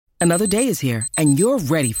Another day is here, and you're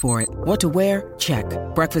ready for it. What to wear? Check.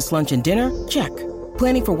 Breakfast, lunch, and dinner? Check.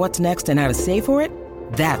 Planning for what's next and how to save for it?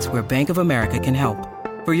 That's where Bank of America can help.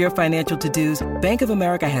 For your financial to-dos, Bank of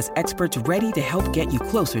America has experts ready to help get you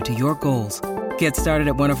closer to your goals. Get started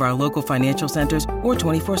at one of our local financial centers or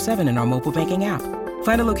 24/7 in our mobile banking app.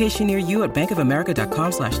 Find a location near you at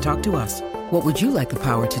bankofamerica.com/talktous. What would you like the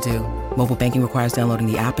power to do? Mobile banking requires downloading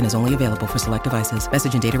the app and is only available for select devices.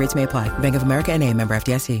 Message and data rates may apply. Bank of America NA, member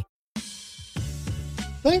FDIC.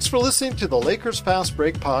 Thanks for listening to the Lakers Fast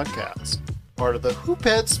Break podcast, part of the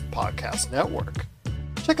Hoopheads Podcast Network.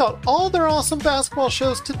 Check out all their awesome basketball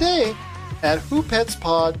shows today at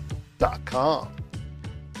hoopheadspod.com.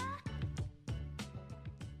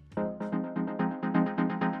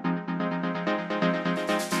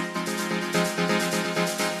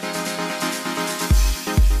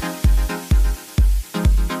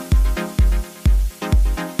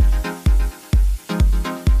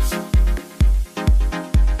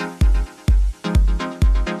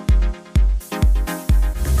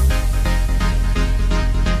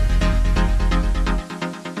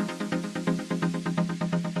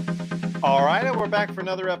 Back for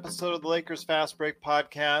another episode of the Lakers Fast Break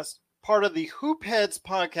podcast, part of the Hoopheads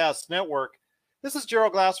Podcast Network. This is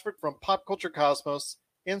Gerald Glassford from Pop Culture Cosmos,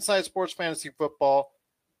 Inside Sports Fantasy Football,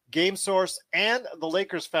 Game Source, and the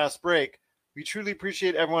Lakers Fast Break. We truly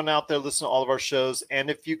appreciate everyone out there listening to all of our shows. And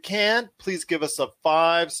if you can, please give us a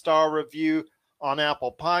 5-star review on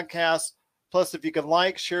Apple Podcasts. Plus, if you can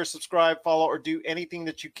like, share, subscribe, follow, or do anything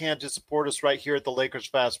that you can to support us right here at the Lakers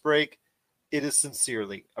Fast Break, it is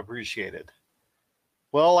sincerely appreciated.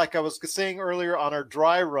 Well, like I was saying earlier on our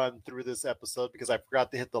dry run through this episode, because I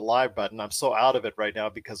forgot to hit the live button, I'm so out of it right now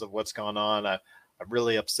because of what's gone on. I'm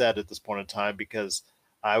really upset at this point in time because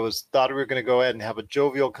I thought we were going to go ahead and have a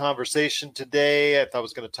jovial conversation today. I thought I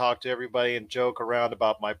was going to talk to everybody and joke around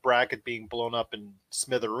about my bracket being blown up in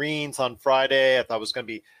smithereens on Friday. I thought I was going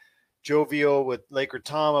to be jovial with Laker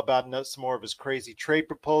Tom about some more of his crazy trade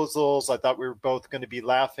proposals. I thought we were both going to be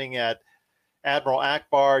laughing at Admiral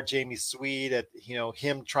Akbar, Jamie Sweet, at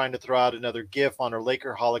him trying to throw out another GIF on our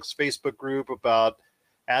Lakerholics Facebook group about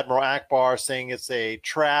Admiral Akbar saying it's a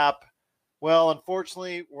trap. Well,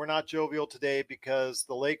 unfortunately, we're not jovial today because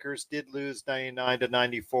the Lakers did lose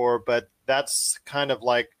 99-94, but that's kind of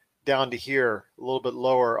like down to here, a little bit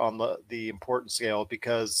lower on the importance scale,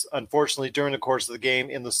 because unfortunately during the course of the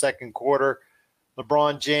game in the second quarter,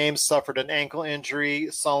 LeBron James suffered an ankle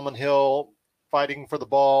injury. Solomon Hill fighting for the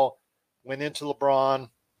ball went into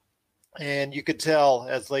LeBron, and you could tell,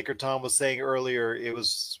 as Laker Tom was saying earlier,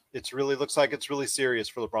 it's really looks like it's really serious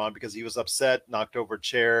for LeBron because he was upset, knocked over a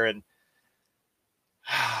chair, and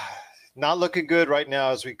not looking good right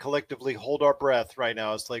now as we collectively hold our breath right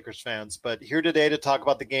now as Lakers fans. But here today to talk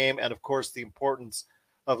about the game and, of course, the importance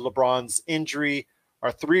of LeBron's injury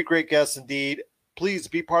are three great guests indeed. Please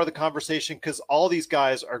be part of the conversation because all these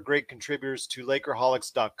guys are great contributors to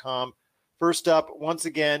Lakerholics.com. First up, once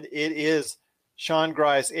again, it is Sean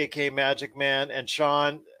Grice, a.k.a. Magic Man. And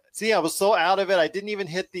Sean, see, I was so out of it. I didn't even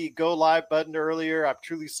hit the go live button earlier. I'm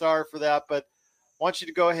truly sorry for that, but I want you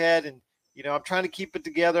to go ahead and, I'm trying to keep it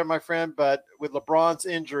together, my friend, but with LeBron's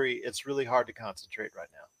injury, it's really hard to concentrate right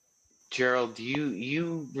now. Gerald,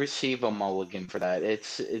 you receive a mulligan for that.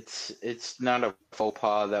 It's not a faux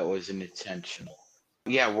pas. That wasn't intentional.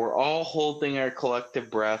 Yeah, we're all holding our collective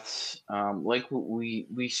breaths. Like we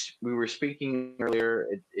were speaking earlier,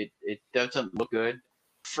 it doesn't look good.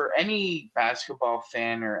 For any basketball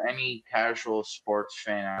fan or any casual sports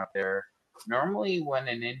fan out there, normally when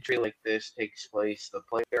an injury like this takes place, the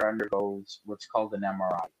player undergoes what's called an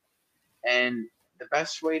MRI. And the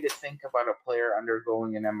best way to think about a player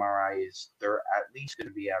undergoing an MRI is they're at least going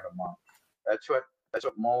to be out a month. That's what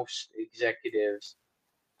most executives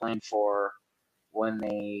plan for when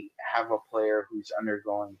they have a player who's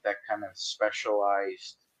undergoing that kind of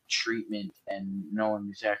specialized treatment and knowing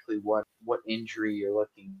exactly what injury you're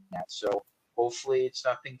looking at. So hopefully it's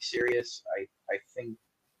nothing serious. I think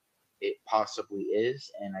it possibly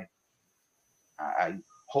is, and I'm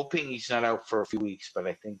hoping he's not out for a few weeks, but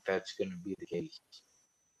I think that's going to be the case.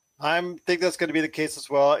 I think that's going to be the case as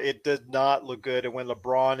well. It did not look good, and when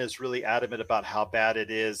LeBron is really adamant about how bad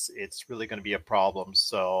it is, it's really going to be a problem.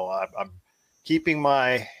 So I'm keeping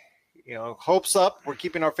my hopes up. We're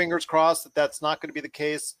keeping our fingers crossed that that's not going to be the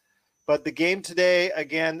case. But the game today,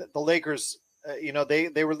 again, the Lakers,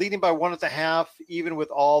 they were leading by 1.5, even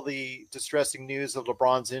with all the distressing news of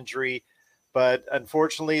LeBron's injury. But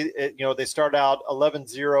unfortunately, they start out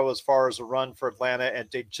 11-0 as far as a run for Atlanta, and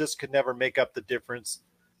they just could never make up the difference.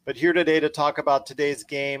 But here today to talk about today's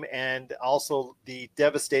game and also the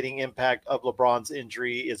devastating impact of LeBron's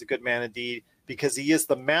injury is a good man indeed, because he is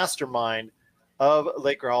the mastermind of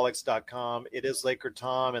Lakerholics.com. It is Laker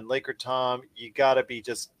Tom, and Laker Tom, you got to be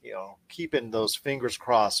just, keeping those fingers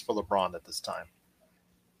crossed for LeBron at this time.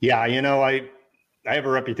 Yeah, I have a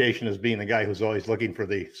reputation as being the guy who's always looking for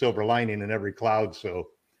the silver lining in every cloud. So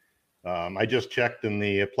I just checked, and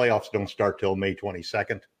the playoffs don't start till May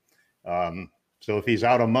 22nd. So if he's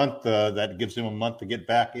out a month, that gives him a month to get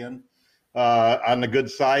back in. On the good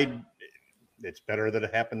side, it's better that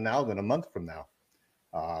it happened now than a month from now.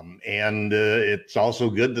 And it's also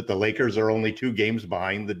good that the Lakers are only 2 games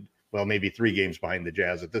behind maybe 3 games behind the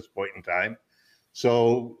Jazz at this point in time.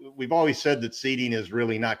 So we've always said that seeding is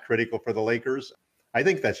really not critical for the Lakers. I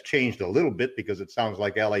think that's changed a little bit because it sounds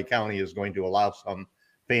like LA County is going to allow some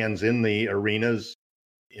fans in the arenas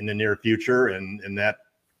in the near future, and that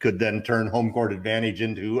could then turn home court advantage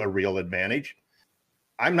into a real advantage.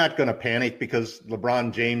 I'm not going to panic because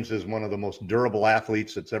LeBron James is one of the most durable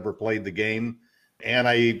athletes that's ever played the game. And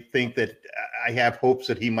I think that I have hopes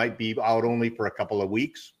that he might be out only for a couple of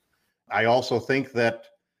weeks. I also think that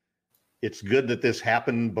it's good that this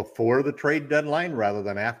happened before the trade deadline rather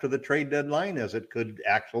than after the trade deadline, as it could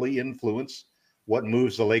actually influence what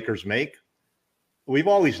moves the Lakers make. We've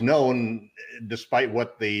always known, despite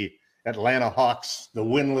what the Atlanta Hawks, the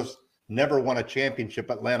winless, never won a championship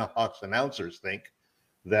Atlanta Hawks announcers think,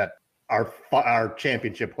 that our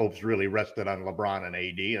championship hopes really rested on LeBron and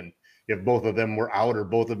AD. And if both of them were out or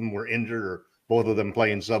both of them were injured or both of them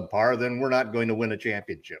playing subpar, then we're not going to win a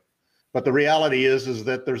championship. But the reality is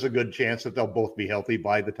that there's a good chance that they'll both be healthy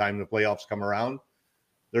by the time the playoffs come around.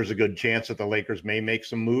 There's a good chance that the Lakers may make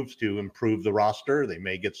some moves to improve the roster. They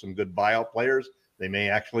may get some good buyout players. They may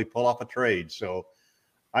actually pull off a trade. So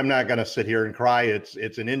I'm not going to sit here and cry.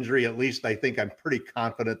 It's an injury. At least I think I'm pretty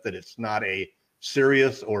confident that it's not a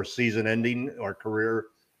serious or season-ending or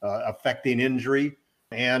career-affecting injury.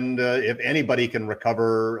 And if anybody can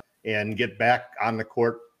recover and get back on the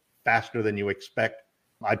court faster than you expect,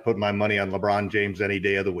 I'd put my money on LeBron James any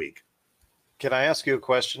day of the week. Can I ask you a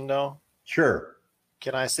question, though? Sure.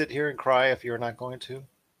 Can I sit here and cry if you're not going to?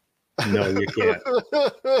 No, you can't.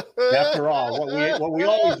 After all, what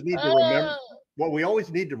we always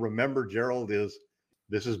need to remember, Gerald, is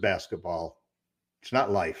this is basketball. It's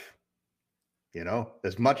not life.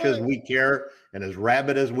 As much as we care and as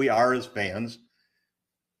rabid as we are as fans,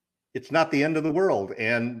 it's not the end of the world.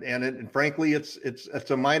 And frankly, it's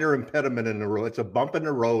a minor impediment in the road. It's a bump in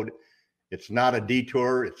the road. It's not a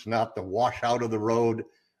detour. It's not the washout of the road.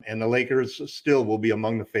 And the Lakers still will be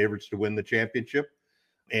among the favorites to win the championship.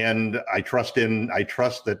 And I trust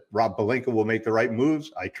that Rob Pelinka will make the right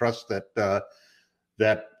moves. I trust that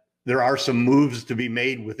that there are some moves to be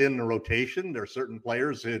made within the rotation. There are certain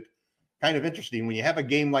players that kind of interesting. When you have a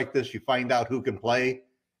game like this, you find out who can play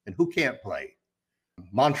and who can't play.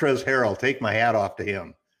 Montrezl Harrell, take my hat off to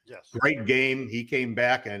him. Yes. Great game. He came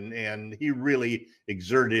back and he really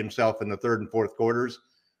exerted himself in the third and fourth quarters.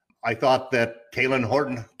 I thought that Talen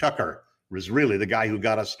Horton-Tucker was really the guy who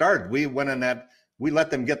got us started. We let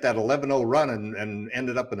them get that 11-0 run and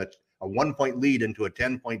ended up in a 1-point lead into a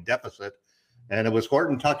 10-point deficit. And it was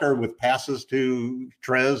Horton-Tucker with passes to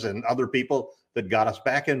Trez and other people that got us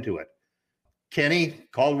back into it. Kenny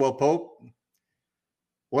Caldwell-Pope,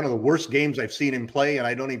 one of the worst games I've seen him play, and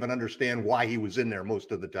I don't even understand why he was in there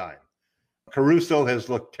most of the time. Caruso has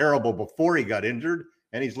looked terrible before he got injured,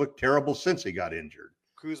 and he's looked terrible since he got injured.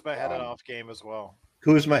 Kuzma had an off game as well.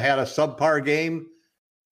 Kuzma had a subpar game,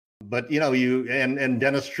 but and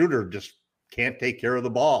Dennis Schroeder just can't take care of the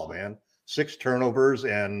ball, man. 6 turnovers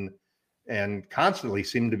and constantly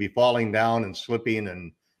seem to be falling down and slipping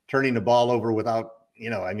and turning the ball over without,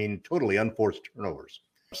 totally unforced turnovers.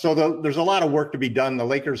 So there's a lot of work to be done. The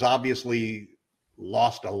Lakers obviously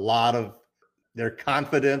lost a lot of their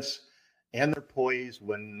confidence and their poise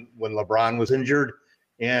when LeBron was injured.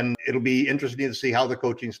 And it'll be interesting to see how the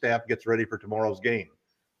coaching staff gets ready for tomorrow's game.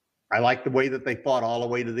 I like the way that they fought all the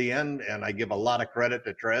way to the end, and I give a lot of credit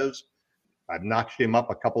to Trez. I've notched him up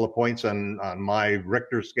a couple of points on my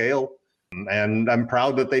Richter scale, and I'm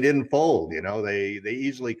proud that they didn't fold. They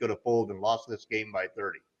easily could have folded and lost this game by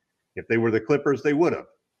 30. If they were the Clippers, they would have.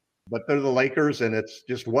 But they're the Lakers, and it's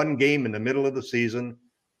just one game in the middle of the season.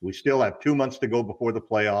 We still have 2 months to go before the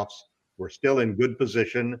playoffs. We're still in good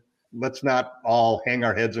position. Let's not all hang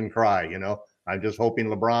our heads and cry, I'm just hoping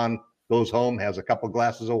LeBron goes home, has a couple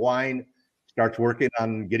glasses of wine, starts working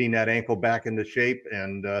on getting that ankle back into shape,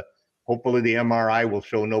 and hopefully the MRI will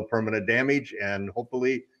show no permanent damage, and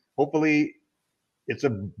hopefully it's a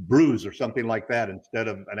bruise or something like that instead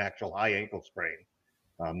of an actual high ankle sprain.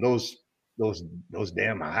 Those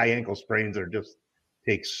damn high ankle sprains are just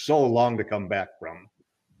take so long to come back from.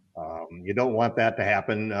 You don't want that to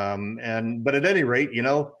happen. But at any rate,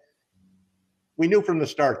 we knew from the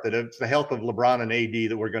start that it's the health of LeBron and AD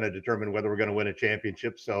that we're going to determine whether we're going to win a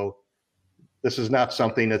championship. So this is not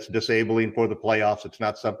something that's disabling for the playoffs. It's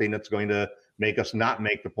not something that's going to make us not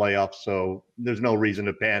make the playoffs. So there's no reason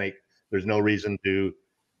to panic. There's no reason to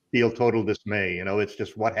feel total dismay. It's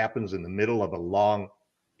just what happens in the middle of a long,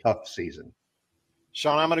 tough season.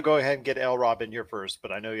 Sean, I'm going to go ahead and get L. Rob in here first,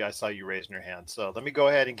 but I know I saw you raising your hand. So let me go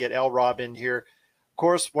ahead and get L. Rob in here. Of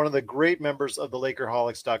course, one of the great members of the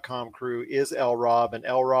Lakerholics.com crew is L. Rob. And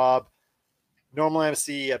L. Rob, normally I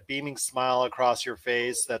see a beaming smile across your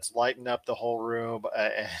face that's lighting up the whole room.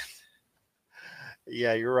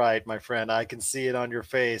 Yeah, you're right, my friend. I can see it on your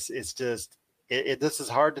face. It's just, this is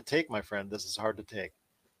hard to take, my friend. This is hard to take.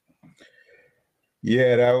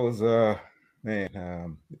 Yeah, that was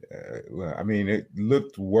man. Well, I mean, it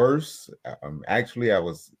looked worse. Actually, I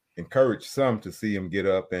was encouraged some to see him get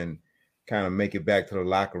up and kind of make it back to the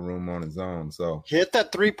locker room on his own. So hit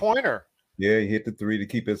that 3-pointer. Yeah, he hit the 3 to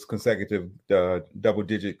keep his consecutive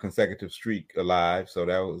double-digit consecutive streak alive. So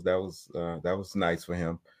that was nice for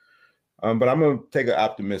him. But I'm gonna take an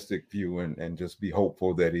optimistic view and just be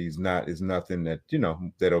hopeful that is nothing that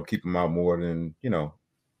that'll keep him out more than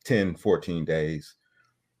 10, 14 days.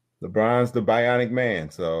 LeBron's the bionic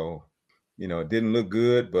man, so it didn't look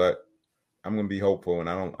good, but I'm gonna be hopeful, and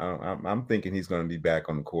I'm thinking he's gonna be back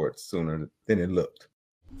on the court sooner than it looked.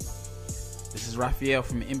 This is Raphael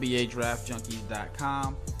from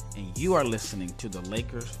NBADraftJunkies.com, and you are listening to the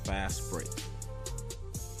Lakers Fast Break.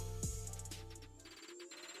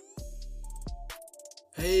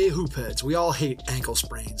 Hey, hoopheads, we all hate ankle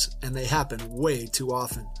sprains, and they happen way too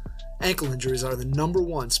often. Ankle injuries are the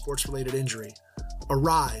 #1 sports-related injury.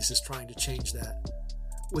 Arise is trying to change that.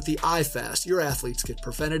 With the iFast, your athletes get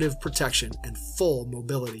preventative protection and full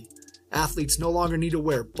mobility. Athletes no longer need to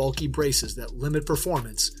wear bulky braces that limit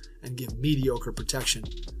performance and give mediocre protection.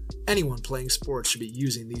 Anyone playing sports should be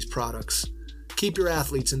using these products. Keep your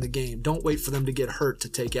athletes in the game. Don't wait for them to get hurt to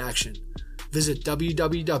take action. Visit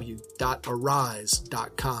www.arise.com,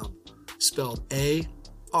 spelled ARYSE,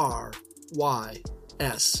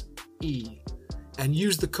 and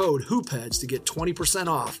use the code HOOPHEADS to get 20%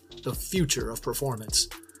 off the future of performance.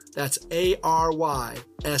 That's ARYSE.com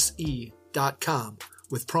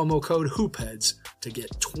with promo code HOOPHEADS to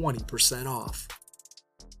get 20% off.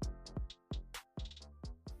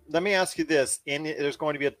 Let me ask you this. There's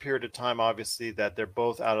going to be a period of time, obviously, that they're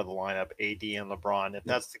both out of the lineup, AD and LeBron. If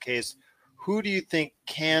that's the case, who do you think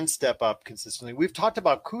can step up consistently? We've talked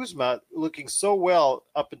about Kuzma looking so well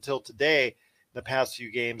up until today, the past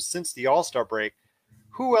few games since the All-Star break.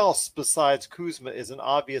 Who else besides Kuzma is an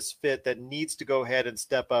obvious fit that needs to go ahead and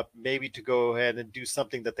step up, maybe to go ahead and do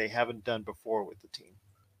something that they haven't done before with the team?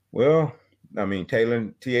 Well, I mean,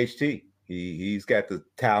 Taylor THT, he's got the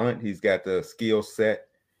talent, he's got the skill set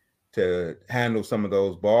to handle some of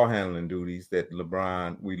those ball handling duties that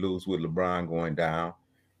we lose with LeBron going down,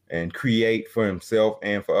 and create for himself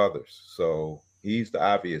and for others. So he's the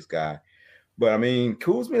obvious guy. But I mean,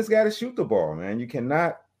 Kuzma's got to shoot the ball, man. You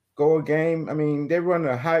cannot go a game. I mean, they run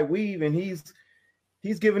a high weave, and he's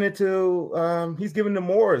giving it to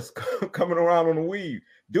Morris coming around on the weave.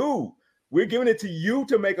 Dude, we're giving it to you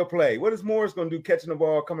to make a play. What is Morris going to do catching the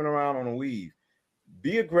ball coming around on a weave?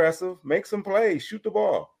 Be aggressive, make some plays, shoot the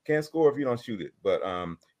ball. Can't score if you don't shoot it. But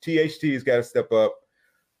THT's got to step up.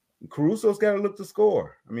 Caruso's got to look to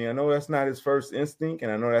score. I mean, I know that's not his first instinct,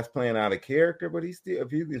 and I know that's playing out of character, but if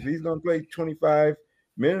he's going to play 25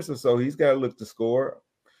 minutes or so, he's got to look to score.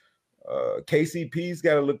 KCP's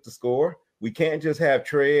got to look to score. We can't just have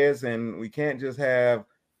Trez, and we can't just have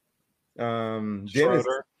Dennis.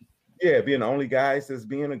 Being the only guys that's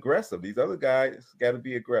being aggressive. These other guys got to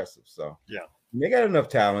be aggressive. So yeah, they got enough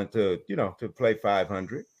talent to play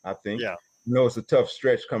 500. I think. Yeah, it's a tough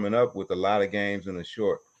stretch coming up with a lot of games in a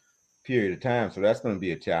short period of time, so that's going to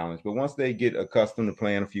be a challenge. But once they get accustomed to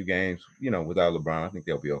playing a few games, without LeBron, I think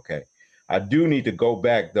they'll be okay. I do need to go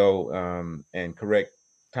back though and correct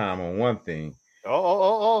Tom on one thing.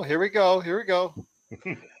 Here we go.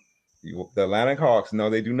 The Atlanta Hawks, no,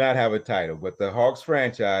 they do not have a title, but the Hawks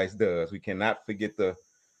franchise does. We cannot forget the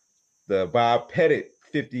Bob Pettit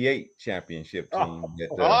 58 championship team.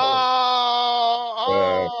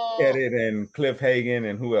 Pettit and Cliff Hagan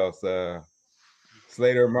and who else?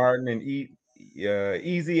 Slater Martin and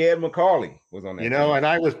Easy Ed McCauley was on that. You know, team. and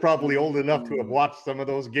I was probably old enough to have watched some of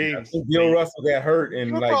those games. I think Bill Russell got hurt in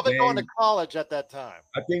You were like probably going to game. college at that time.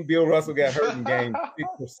 I think Bill Russell got hurt in game 6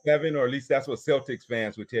 or 7, or at least that's what Celtics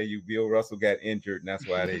fans would tell you. Bill Russell got injured, and that's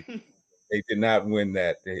why they did not win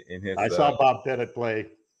that in his. I saw Bob Pettit play.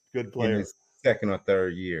 Good player. In his second or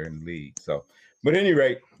third year in the league. So, but at any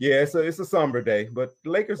rate, yeah, it's a somber day, but the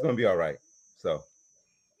Lakers gonna be all right. So,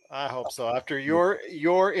 I hope so. After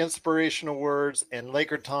your inspirational words and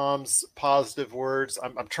Laker Tom's positive words,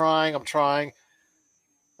 I'm trying.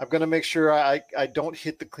 I'm going to make sure I don't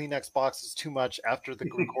hit the Kleenex boxes too much after the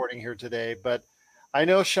recording here today. But I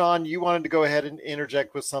know, Sean, you wanted to go ahead and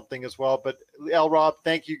interject with something as well. But L. Rob,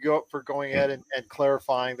 thank you for going ahead and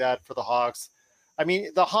clarifying that for the Hawks. I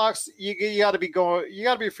mean, the Hawks, you got to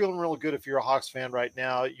be feeling real good if you're a Hawks fan right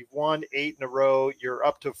now. You've won 8 in a row. You're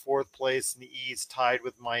up to 4th place in the East, tied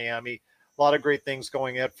with Miami. A lot of great things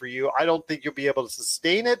going ahead for you. I don't think you'll be able to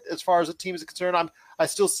sustain it as far as the team is concerned. I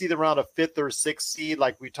still see them around a 5th or 6th seed,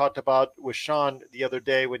 like we talked about with Sean the other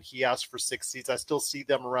day when he asked for 6 seeds. I still see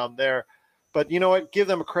them around there. But you know what? Give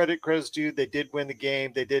them a credit. Credit's due. They did win the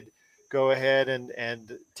game. They did go ahead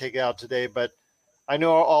and take it out today. But I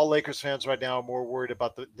know all Lakers fans right now are more worried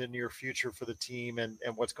about the near future for the team and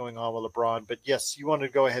what's going on with LeBron. But yes, you want to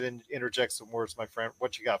go ahead and interject some words, my friend.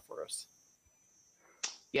 What you got for us?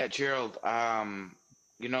 Yeah, Gerald.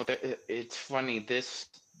 You know, it's funny. This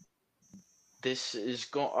is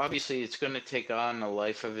obviously it's going to take on a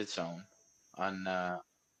life of its own on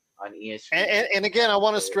ESPN. And again, I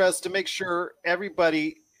want to stress to make sure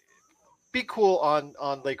everybody be cool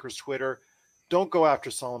on Lakers Twitter. Don't go after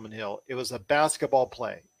Solomon Hill. It was a basketball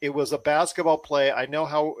play. I know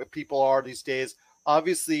how people are these days.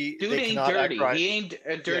 Obviously, dude ain't dirty. He ain't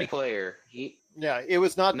a dirty player. Yeah, it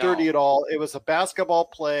was not dirty at all. It was a basketball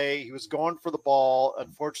play. He was going for the ball.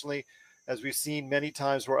 Unfortunately, as we've seen many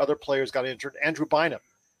times where other players got injured, Andrew Bynum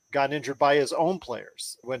got injured by his own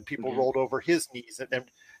players when people rolled over his knees and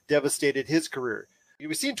devastated his career.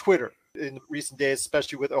 We've seen Twitter in recent days,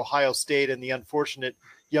 especially with Ohio State and the unfortunate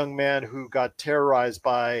young man who got terrorized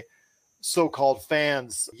by so-called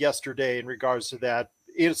fans yesterday in regards to that.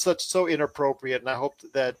 It's so inappropriate, and I hope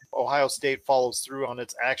that Ohio State follows through on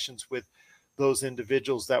its actions with those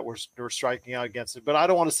individuals that were striking out against it. But I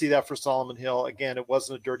don't want to see that for Solomon Hill. Again, it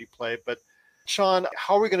wasn't a dirty play. But, Sean,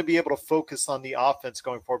 how are we going to be able to focus on the offense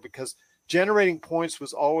going forward? Because generating points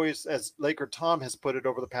was always, as Laker Tom has put it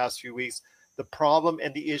over the past few weeks, the problem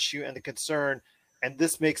and the issue and the concern. And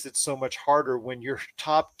this makes it so much harder when your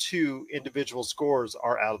top 2 individual scorers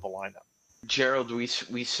are out of the lineup. Gerald, we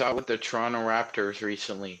saw with the Toronto Raptors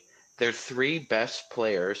recently, their 3 best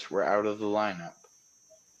players were out of the lineup.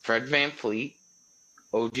 Fred VanVleet,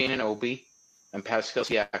 OG Anunoby, and Pascal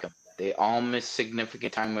Siakam. They all missed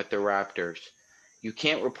significant time with the Raptors. You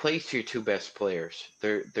can't replace your 2 best players.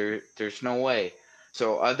 There's no way.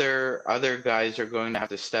 So other guys are going to have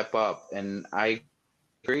to step up. And I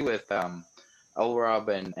agree with L-Rob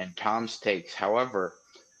and Tom's takes. However,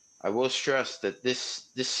 I will stress that this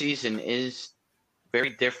season is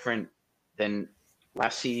very different than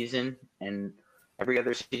last season and every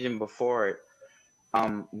other season before it.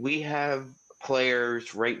 We have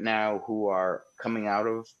players right now who are coming out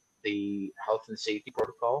of the health and safety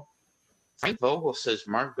protocol. Frank Vogel says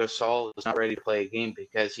Marc Gasol is not ready to play a game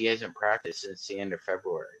because he hasn't practiced since the end of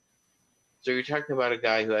February. So you're talking about a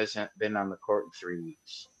guy who hasn't been on the court in 3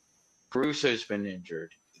 weeks. Caruso's been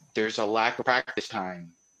injured. There's a lack of practice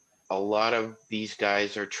time. A lot of these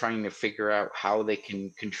guys are trying to figure out how they can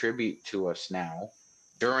contribute to us now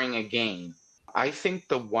during a game. I think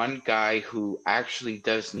the one guy who actually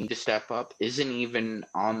does need to step up isn't even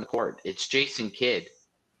on the court. It's Jason Kidd.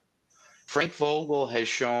 Frank Vogel has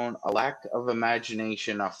shown a lack of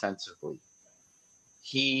imagination offensively.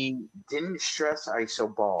 He didn't stress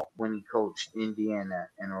iso ball when he coached Indiana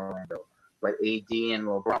and Orlando, but AD and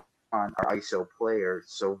LeBron are iso players.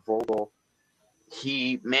 So Vogel,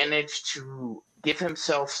 he managed to give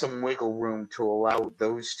himself some wiggle room to allow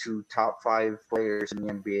those 2 top 5 players in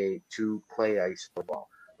the NBA to play iso ball.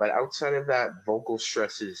 But outside of that, Vogel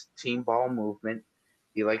stresses team ball movement.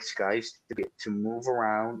 He likes guys to move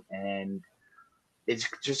around, and it's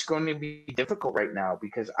just going to be difficult right now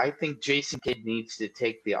because I think Jason Kidd needs to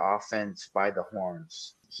take the offense by the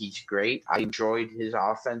horns. He's great. I enjoyed his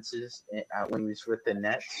offenses when he was with the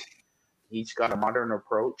Nets. He's got a modern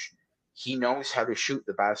approach. He knows how to shoot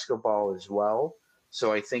the basketball as well.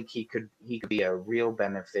 So I think he could be a real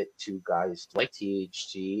benefit to guys like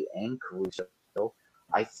THT and Caruso.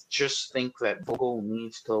 I just think that Vogel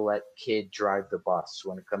needs to let Kidd drive the bus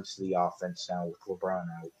when it comes to the offense now with LeBron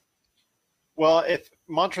out. Well, if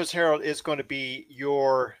Montrezl Harrell is going to be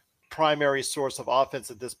your primary source of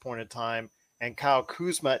offense at this point in time, and Kyle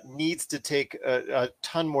Kuzma needs to take a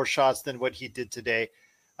ton more shots than what he did today.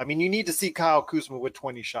 I mean, you need to see Kyle Kuzma with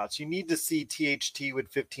 20 shots. You need to see THT with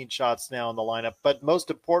 15 shots now in the lineup. But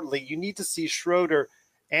most importantly, you need to see Schroeder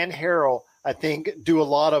and Harrell, I think, do a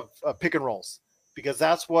lot of pick and rolls, because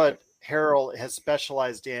that's what Harrell has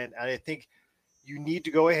specialized in. And I think you need to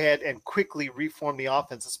go ahead and quickly reform the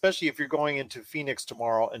offense, especially if you're going into Phoenix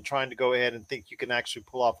tomorrow and trying to go ahead and think you can actually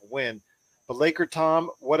pull off a win. But Laker Tom,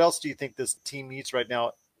 what else do you think this team needs right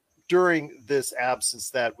now during this absence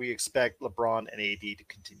that we expect LeBron and AD to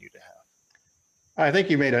continue to have? I think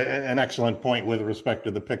you made an excellent point with respect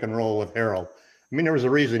to the pick and roll with Harrell. I mean, there was a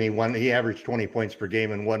reason he won. He averaged 20 points per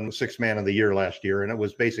game and won Sixth Man of the Year last year, and it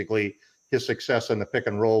was basically his success in the pick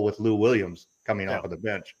and roll with Lou Williams coming off of the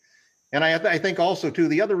bench. And I think also, too,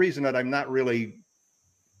 the other reason that I'm not really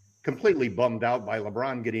completely bummed out by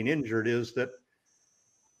LeBron getting injured is that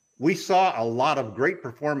we saw a lot of great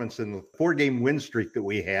performance in the 4-game win streak that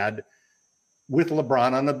we had with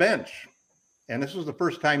LeBron on the bench. And this was the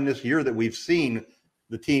first time this year that we've seen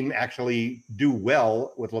the team actually do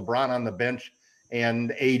well with LeBron on the bench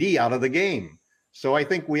and AD out of the game. So I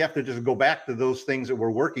think we have to just go back to those things that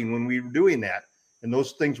were working when we were doing that. And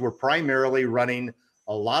those things were primarily running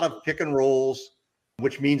a lot of pick and rolls,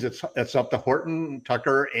 which means it's up to Horton,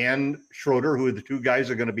 Tucker, and Schroeder, who are the two guys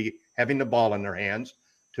that are going to be having the ball in their hands,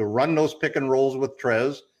 to run those pick and rolls with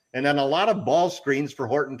Trez, and then a lot of ball screens for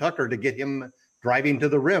Horton Tucker to get him driving to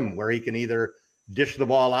the rim, where he can either dish the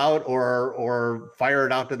ball out or fire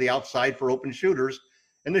it out to the outside for open shooters.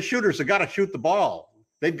 And the shooters have got to shoot the ball.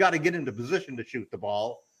 They've got to get into position to shoot the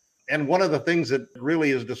ball. And one of the things that really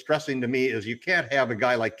is distressing to me is you can't have a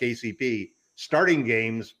guy like KCP starting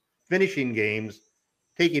games, finishing games,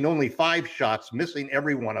 taking only 5 shots, missing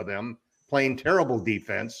every one of them, playing terrible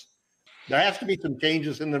defense. There has to be some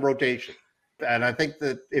changes in the rotation. And I think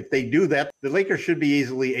that if they do that, the Lakers should be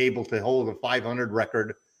easily able to hold a 500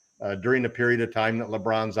 record during the period of time that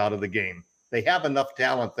LeBron's out of the game. They have enough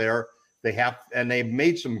talent there. And they've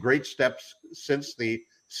made some great steps since the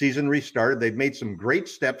season restarted. They've made some great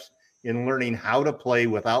steps in learning how to play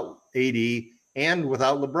without AD and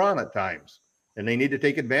without LeBron at times. And they need to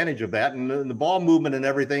take advantage of that. And the ball movement and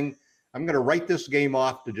everything, I'm going to write this game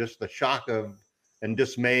off to just the shock and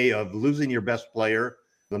dismay of losing your best player,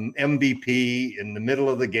 the MVP in the middle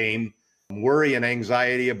of the game, worry and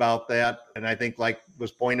anxiety about that. And I think, like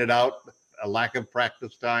was pointed out, a lack of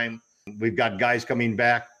practice time. We've got guys coming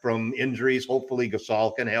back from injuries. Hopefully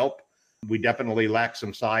Gasol can help. We definitely lack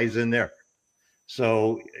some size in there.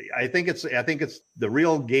 So I think it's the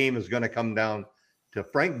real game is going to come down to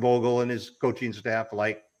Frank Vogel and his coaching staff,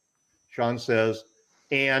 like Sean says,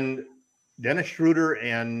 and Dennis Schroeder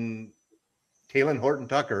and Talen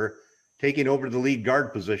Horton-Tucker taking over the lead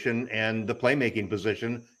guard position and the playmaking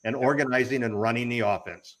position and organizing and running the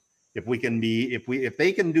offense. If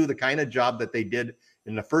they can do the kind of job that they did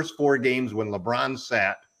in the first 4 games when LeBron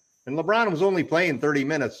sat, and LeBron was only playing 30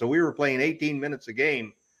 minutes, so we were playing 18 minutes a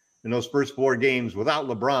game in those first 4 games without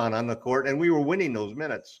LeBron on the court, and we were winning those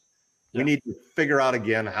minutes. Yeah. We need to figure out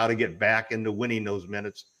again how to get back into winning those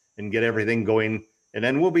minutes and get everything going, and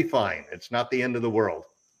then we'll be fine. It's not the end of the world.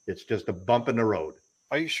 It's just a bump in the road.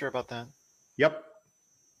 Are you sure about that? Yep.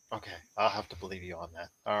 Okay, I'll have to believe you on that.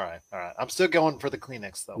 All right. I'm still going for the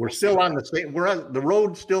Kleenex, though. We're still on the same. We're on the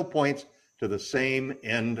road. Still points to the same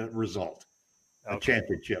end result, a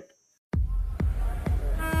championship.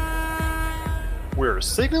 We're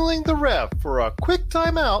signaling the ref for a quick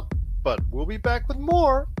timeout, but we'll be back with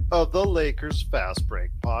more of the Lakers Fast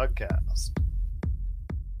Break podcast.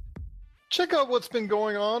 Check out what's been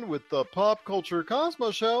going on with the Pop Culture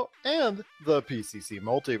Cosmos Show and the PCC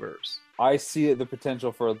Multiverse. I see the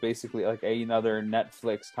potential for basically like another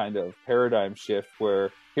Netflix kind of paradigm shift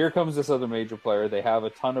where here comes this other major player. They have a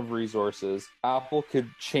ton of resources. Apple could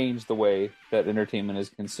change the way that entertainment is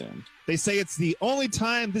consumed. They say it's the only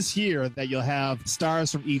time this year that you'll have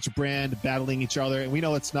stars from each brand battling each other. And we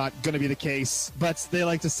know it's not going to be the case, but they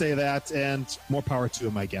like to say that, and more power to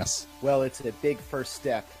them, I guess. Well, it's a big first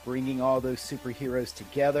step, bringing all those superheroes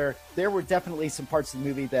together. There were definitely some parts of the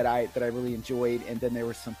movie that I really enjoyed, and then there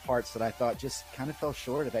were some parts that I thought just kind of fell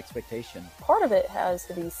short of expectation. Part of it has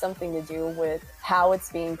to be something to do with how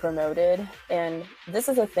it's being promoted, and this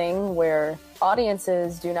is a thing where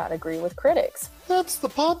audiences do not agree with critics. That's the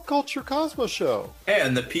Pop Culture Cosmos Show.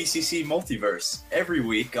 And the PCC Multiverse, every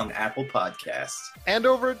week on Apple Podcasts. And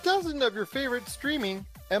over a dozen of your favorite streaming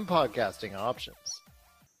and podcasting options.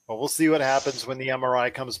 Well, we'll see what happens when the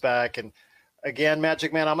MRI comes back. And Again,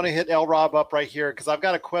 Magic Man, I'm going to hit L Rob up right here because I've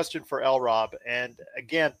got a question for L Rob. And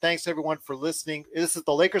again, thanks everyone for listening. This is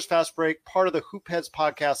the Lakers Fast Break, part of the Hoop Heads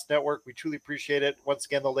Podcast Network. We truly appreciate it. Once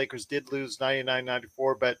again, the Lakers did lose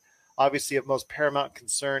 99-94, but obviously of most paramount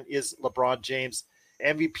concern is LeBron James.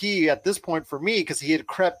 MVP at this point for me because he had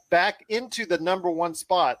crept back into the number one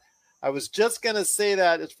spot. I was just going to say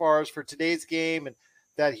that as far as for today's game, and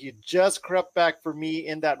that he just crept back for me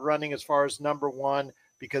in that running as far as number one,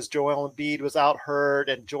 because Joel Embiid was out hurt,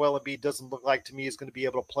 and Joel Embiid doesn't look like to me is going to be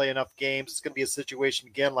able to play enough games. It's going to be a situation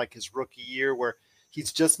again like his rookie year where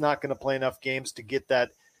he's just not going to play enough games to get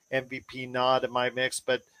that MVP nod in my mix.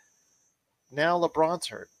 But now LeBron's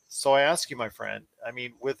hurt. So I ask you, my friend, I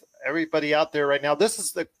mean, with everybody out there right now, this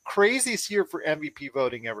is the craziest year for MVP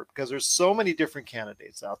voting ever because there's so many different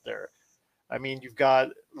candidates out there. I mean, you've got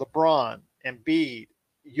LeBron, Embiid,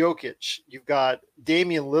 Jokic, you've got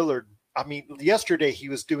Damian Lillard. I mean, yesterday he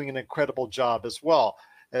was doing an incredible job as well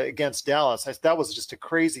against Dallas. That was just a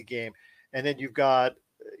crazy game. And then you've got,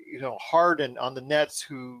 Harden on the Nets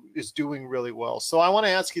who is doing really well. So I want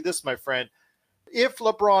to ask you this, my friend. If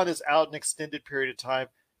LeBron is out an extended period of time,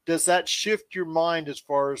 does that shift your mind as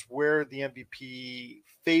far as where the MVP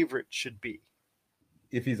favorite should be?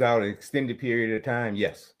 If he's out an extended period of time,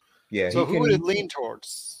 yes. Yeah. So who would it lean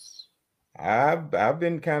towards? I've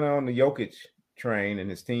been kind of on the Jokic train, and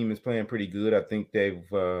his team is playing pretty good. I think they've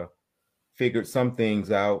figured some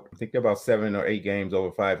things out. I think they're about 7 or 8 games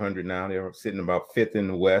over 500 now. They're sitting about 5th in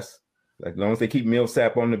the West. Like, as long as they keep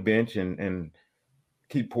Millsap on the bench and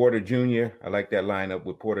keep Porter Jr., I like that lineup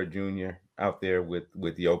with Porter Jr. out there with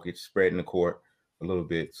Jokic spreading the court a little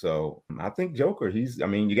bit. So I think Joker,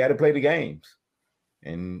 you got to play the games.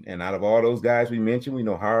 And out of all those guys we mentioned, we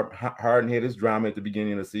know Harden had his drama at the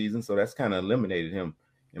beginning of the season, so that's kind of eliminated him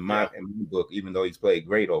in my book, even though he's played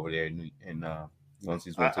great over there. And once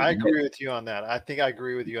he's went to I agree with you on that. I think I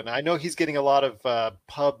agree with you. And I know he's getting a lot of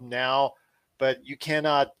pub now, but you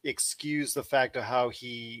cannot excuse the fact of how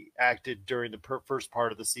he acted during the first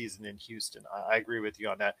part of the season in Houston. I agree with you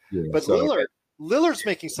on that. Yeah, but Lillard's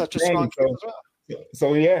making such a strong case as well.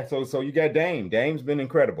 So you got Dame. Dame's been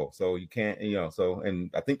incredible. So you can't,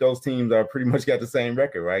 and I think those teams are pretty much got the same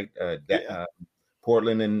record, right?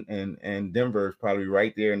 Portland and Denver is probably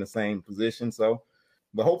right there in the same position. So,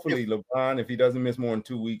 but hopefully LeBron, if he doesn't miss more than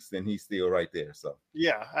 2 weeks, then he's still right there. So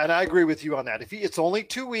yeah, and I agree with you on that. If it's only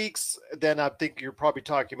 2 weeks, then I think you're probably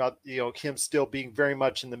talking about him still being very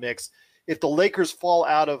much in the mix. If the Lakers fall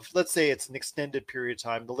out of, let's say it's an extended period of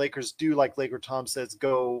time, the Lakers do, like Laker Tom says,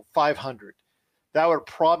 go 500. That would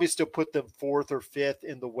probably still put them 4th or 5th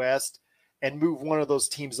in the West and move one of those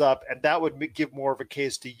teams up. And that would give more of a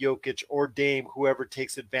case to Jokic or Dame, whoever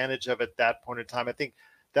takes advantage of it at that point in time. I think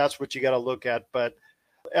that's what you got to look at. But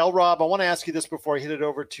L Rob, I want to ask you this before I hit it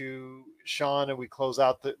over to Sean and we close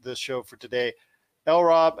out the show for today. L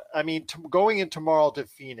Rob, I mean, going in tomorrow to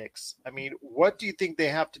Phoenix, I mean, what do you think they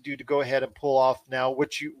have to do to go ahead and pull off now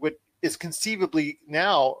what is conceivably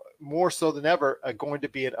now more so than ever going to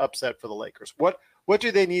be an upset for the Lakers? What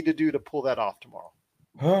do they need to do to pull that off tomorrow?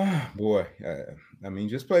 Oh boy,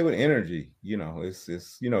 just play with energy.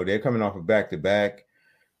 It's they're coming off a back-to-back.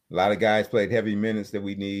 A lot of guys played heavy minutes that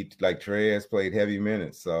we need, like Trez played heavy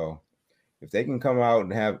minutes. So if they can come out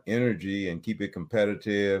and have energy and keep it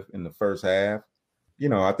competitive in the first half,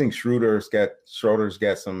 I think Schroeder's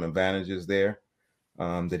got some advantages there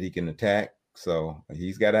that he can attack. So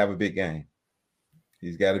he's got to have a big game.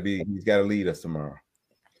 He's got to lead us tomorrow.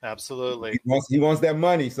 Absolutely. He wants that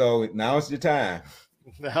money. So now it's your time.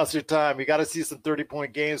 Now's your time. We got to see some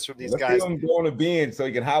 30-point games from these guys. Let's see him go on the bench so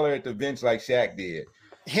he can holler at the bench like Shaq did.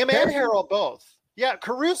 Him and Harold both. Yeah,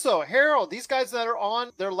 Caruso, Harold, these guys that are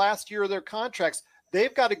on their last year of their contracts,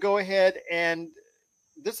 they've got to go ahead and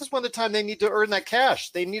this is when the time they need to earn that cash.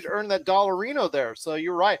 They need to earn that dollarino there. So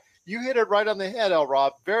you're right. You hit it right on the head, L.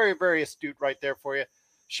 Rob. Very, very astute right there for you.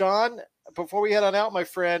 Sean, before we head on out, my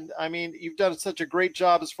friend, I mean, you've done such a great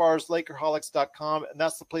job as far as Lakerholics.com, and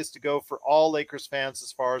that's the place to go for all Lakers fans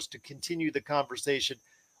as far as to continue the conversation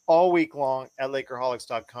all week long at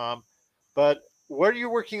Lakerholics.com. But what are you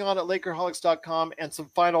working on at Lakerholics.com, and some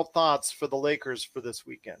final thoughts for the Lakers for this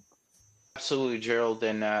weekend? Absolutely, Gerald.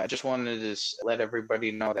 And I just wanted to let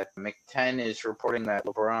everybody know that McTen is reporting that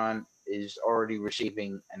LeBron is already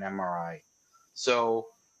receiving an MRI. So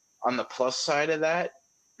on the plus side of that,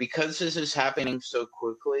 because this is happening so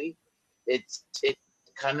quickly, it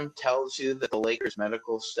kind of tells you that the Lakers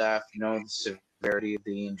medical staff know the severity of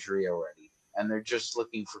the injury already, and they're just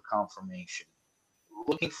looking for confirmation.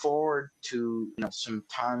 Looking forward to some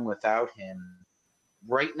time without him.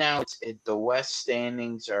 Right now, the West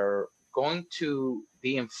standings are going to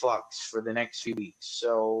be in flux for the next few weeks.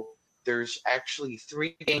 So there's actually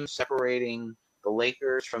 3 games separating the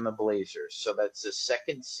Lakers from the Blazers. So that's the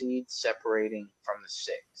second seed separating from the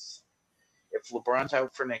 6th. If LeBron's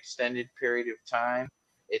out for an extended period of time,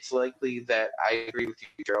 it's likely that, I agree with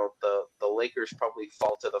you, Gerald, the Lakers probably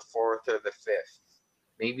fall to the 4th or the 5th,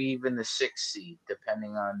 maybe even the 6th seed,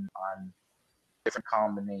 depending on different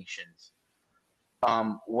combinations.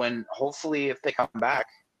 When hopefully if they come back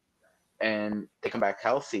and they come back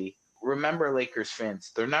healthy, remember, Lakers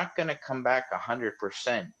fans, they're not going to come back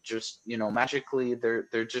 100%. Just, magically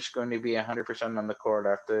they're just going to be 100% on the court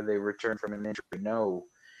after they return from an injury. No,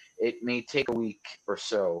 it may take a week or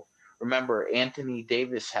so. Remember, Anthony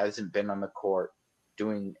Davis hasn't been on the court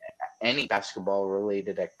doing any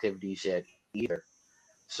basketball-related activities yet either.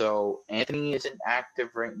 So Anthony isn't active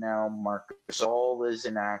right now. Marc Gasol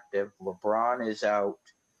isn't active. LeBron is out.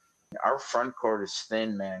 Our front court is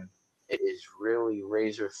thin, man. It is really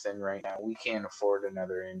razor thin right now. We can't afford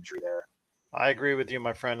another injury there. I agree with you,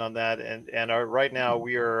 my friend, on that. And right now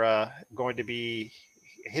we are going to be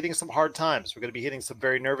hitting some hard times. We're going to be hitting some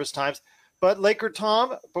very nervous times. But Laker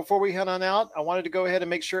Tom, before we head on out, I wanted to go ahead and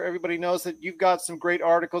make sure everybody knows that you've got some great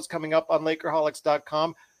articles coming up on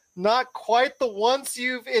Lakerholics.com. Not quite the ones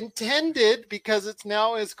you've intended, because it's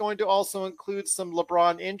now is going to also include some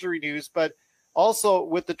LeBron injury news, but also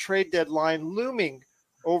with the trade deadline looming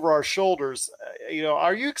over our shoulders.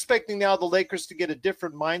 Are you expecting now the Lakers to get a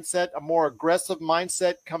different mindset, a more aggressive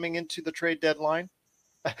mindset coming into the trade deadline?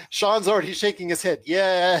 Sean's already shaking his head.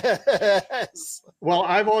 Yes. Well,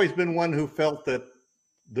 I've always been one who felt that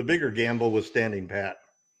the bigger gamble was standing pat.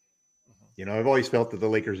 I've always felt that the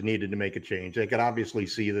Lakers needed to make a change. They could obviously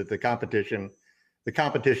see that the competition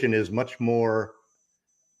is much more,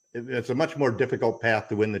 it's a much more difficult path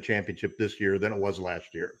to win the championship this year than it was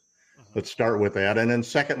last year. Let's start with that. And then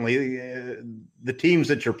secondly, the teams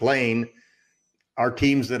that you're playing are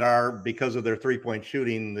teams that are, because of their three-point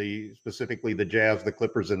shooting, specifically the Jazz, the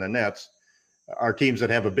Clippers, and the Nets, are teams that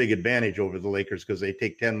have a big advantage over the Lakers because they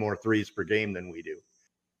take 10 more threes per game than we do.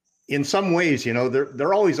 In some ways,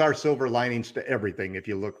 there always are silver linings to everything if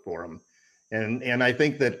you look for them. And I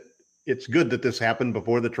think that it's good that this happened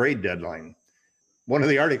before the trade deadline. One of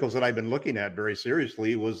the articles that I've been looking at very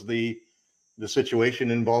seriously was the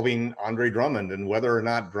situation involving Andre Drummond and whether or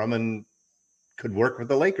not Drummond could work with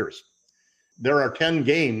the Lakers. There are 10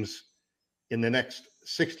 games in the next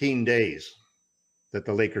 16 days that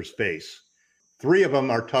the Lakers face. 3 of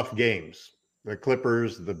them are tough games. The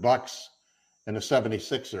Clippers, the Bucks, and the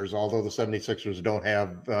 76ers, although the 76ers don't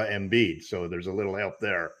have Embiid, so there's a little help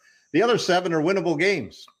there. The other 7 are winnable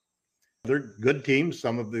games. They're good teams.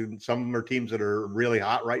 Some of them are teams that are really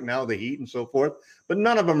hot right now, the Heat and so forth, but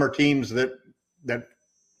none of them are teams that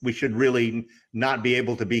we should really not be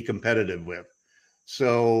able to be competitive with.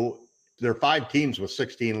 So there are 5 teams with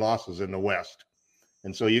 16 losses in the West.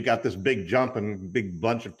 And so you got this big jump and big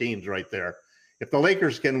bunch of teams right there. If the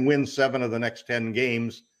Lakers can win 7 of the next 10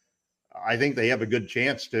 games, I think they have a good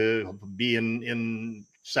chance to be in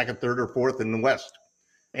second, third, or fourth in the West,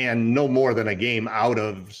 and no more than a game out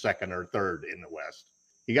of second or third in the West.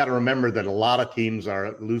 You got to remember that a lot of teams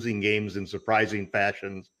are losing games in surprising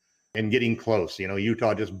fashions and getting close.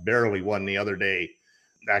 Utah just barely won the other day,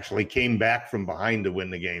 actually came back from behind to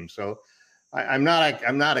win the game. So I'm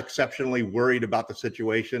not exceptionally worried about the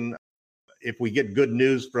situation. If we get good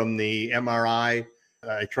news from the MRI,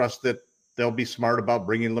 I trust that they'll be smart about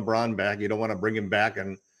bringing LeBron back. You don't want to bring him back,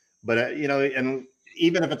 but and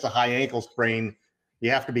even if it's a high ankle sprain, you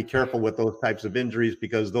have to be careful with those types of injuries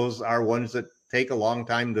because those are ones that take a long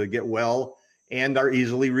time to get well and are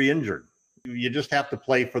easily re-injured. You just have to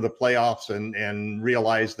play for the playoffs and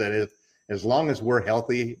realize that as long as we're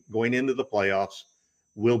healthy going into the playoffs,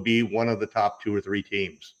 we'll be one of the top 2 or 3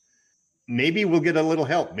 teams. Maybe we'll get a little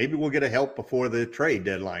help. Maybe we'll get a help before the trade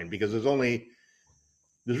deadline because there's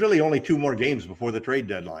really only 2 more games before the trade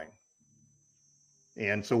deadline.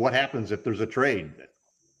 And so what happens if there's a trade?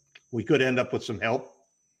 We could end up with some help.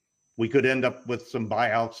 We could end up with some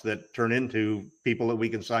buyouts that turn into people that we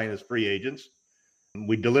can sign as free agents.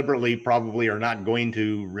 We deliberately probably are not going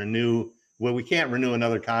to renew. Well, we can't renew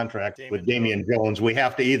another contract with Damian Jones. We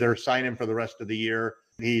have to either sign him for the rest of the year.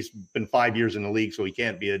 He's been 5 years in the league, so he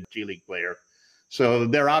can't be a G League player. So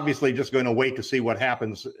they're obviously just going to wait to see what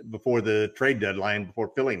happens before the trade deadline,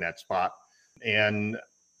 before filling that spot. And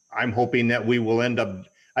I'm hoping that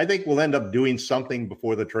I think we'll end up doing something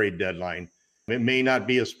before the trade deadline. It may not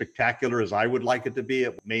be as spectacular as I would like it to be.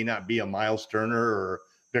 It may not be a Miles Turner or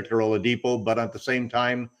Victor Oladipo, but at the same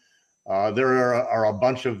time, there are a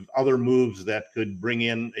bunch of other moves that could bring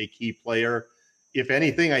in a key player if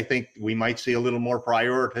anything, I think we might see a little more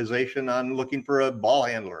prioritization on looking for a ball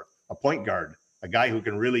handler, a point guard, a guy who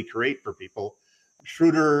can really create for people.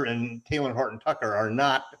 Schroeder and Talen Horton-Tucker are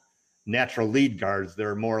not natural lead guards.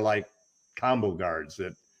 They're more like combo guards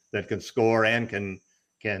that can score and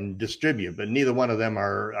can distribute, but neither one of them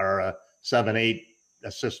are a 7-8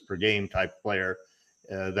 assist per game type player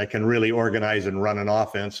that can really organize and run an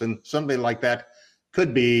offense. And somebody like that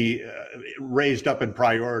could be raised up in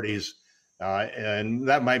priorities. And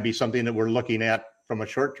that might be something that we're looking at from a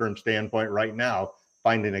short-term standpoint right now,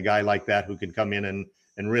 finding a guy like that who can come in and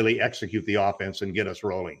really execute the offense and get us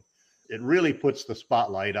rolling. It really puts the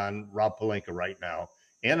spotlight on Rob Pelinka right now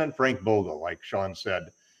and on Frank Vogel, like Sean said,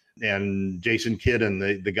 and Jason Kidd and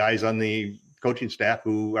the guys on the coaching staff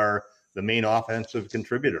who are the main offensive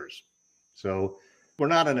contributors. So we're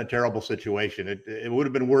not in a terrible situation. It would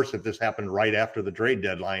have been worse if this happened right after the trade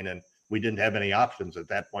deadline and we didn't have any options at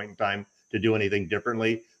that point in time to do anything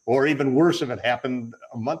differently, or even worse if it happened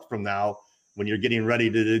a month from now when you're getting ready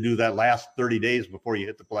to do that last 30 days before you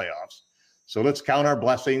hit the playoffs. So let's count our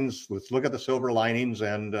blessings. Let's look at the silver linings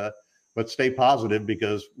and let's stay positive,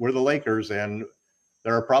 because we're the Lakers and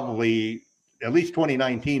there are probably at least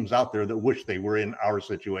 29 teams out there that wish they were in our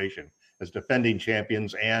situation as defending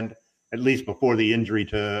champions, and at least before the injury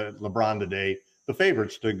to LeBron today, the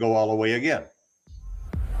favorites to go all the way again.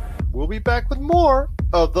 We'll be back with more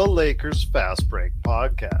of the Lakers Fast Break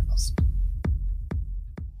podcast.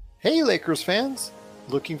 Hey, Lakers fans!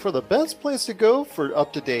 Looking for the best place to go for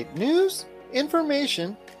up-to-date news,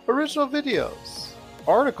 information, original videos,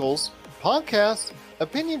 articles, podcasts,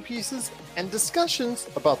 opinion pieces, and discussions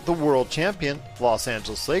about the world champion Los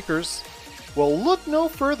Angeles Lakers? Well, look no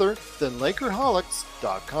further than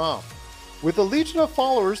Lakerholics.com. With a legion of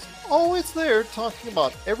followers always there talking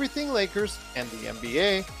about everything Lakers and the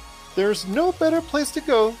NBA, there's no better place to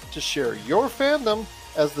go to share your fandom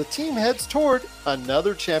as the team heads toward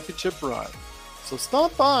another championship run. So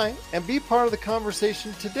stop by and be part of the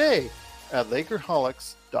conversation today at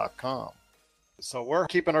Lakerholics.com. So we're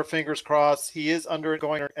keeping our fingers crossed. He is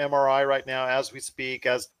undergoing an MRI right now as we speak,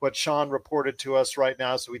 as what Sean reported to us right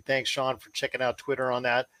now. So we thank Sean for checking out Twitter on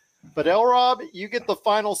that. But L-Rob, you get the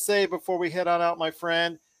final say before we head on out, my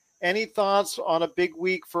friend. Any thoughts on a big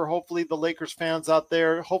week for hopefully the Lakers fans out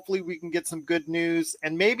there? Hopefully we can get some good news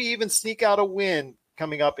and maybe even sneak out a win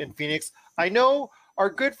coming up in Phoenix. I know our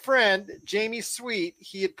good friend, Jamie Sweet,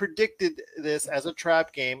 he had predicted this as a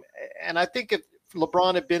trap game. And I think if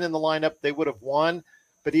LeBron had been in the lineup, they would have won.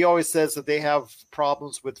 But he always says that they have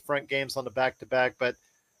problems with front games on the back-to-back. But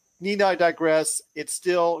need I digress? It's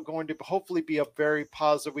still going to hopefully be a very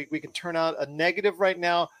positive week. We can turn out a negative right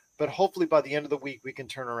now, but hopefully by the end of the week, we can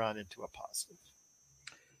turn around into a positive.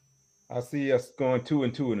 I see us going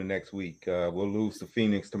 2-2 in the next week. We'll lose to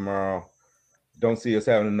Phoenix tomorrow. Don't see us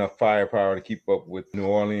having enough firepower to keep up with New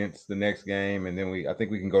Orleans the next game. And then I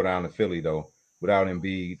think we can go down to Philly, though. Without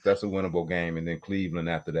Embiid, that's a winnable game, and then Cleveland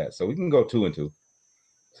after that. So we can go 2-2.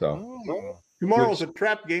 So tomorrow's a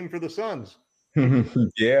trap game for the Suns.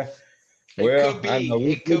 Yeah. Well,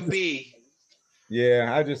 it could be.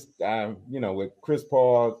 Yeah, with Chris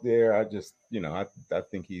Paul there, I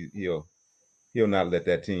think he'll not let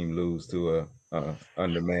that team lose to a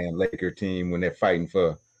undermanned Laker team when they're fighting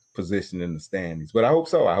for position in the standings. But I hope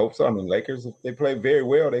so. I mean, Lakers, if they play very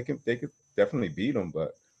well, they could definitely beat them,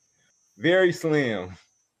 but very slim.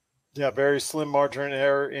 Yeah, very slim margin of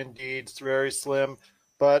error indeed. It's very slim.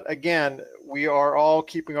 But again, we are all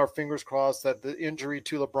keeping our fingers crossed that the injury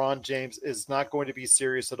to LeBron James is not going to be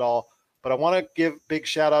serious at all. But I want to give big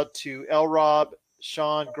shout out to L-Rob,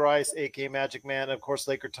 Sean Grice, a.k.a. Magic Man, and of course,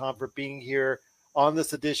 Laker Tom, for being here on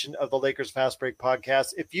this edition of the Lakers Fast Break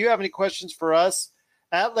podcast. If you have any questions for us,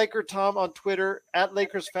 at Laker Tom on Twitter, at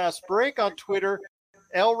Lakers Fast Break on Twitter.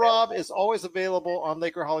 L-Rob is always available on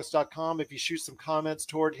Lakerholics.com. If you shoot some comments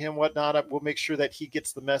toward him, whatnot, we'll make sure that he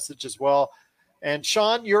gets the message as well. And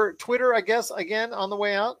Sean, your Twitter, I guess, again, on the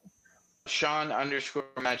way out?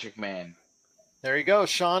 Sean_Magic Man. There you go.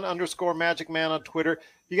 Sean_Magic Man on Twitter.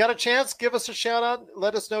 You got a chance? Give us a shout out.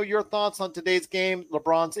 Let us know your thoughts on today's game,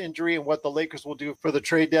 LeBron's injury, and what the Lakers will do for the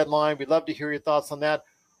trade deadline. We'd love to hear your thoughts on that.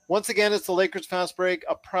 Once again, it's the Lakers Fast Break,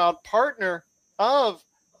 a proud partner of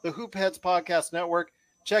the Hoopheads Podcast Network.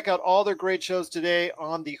 Check out all their great shows today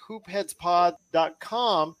on the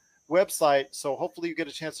hoopheadspod.com website. So hopefully you get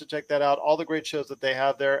a chance to check that out. All the great shows that they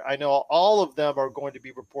have there. I know all of them are going to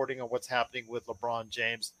be reporting on what's happening with LeBron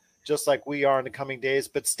James, just like we are in the coming days.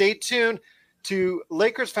 But stay tuned to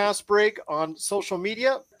Lakers Fast Break on social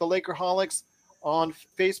media, the Lakerholics on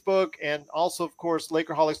Facebook, and also, of course,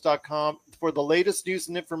 Lakerholics.com for the latest news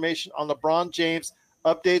and information on LeBron James,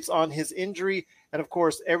 updates on his injury, and of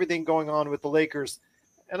course, everything going on with the Lakers.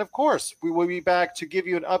 And of course, we will be back to give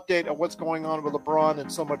you an update on what's going on with LeBron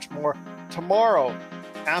and so much more tomorrow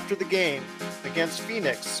after the game against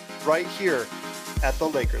Phoenix right here at the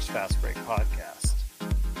Lakers Fast Break Podcast.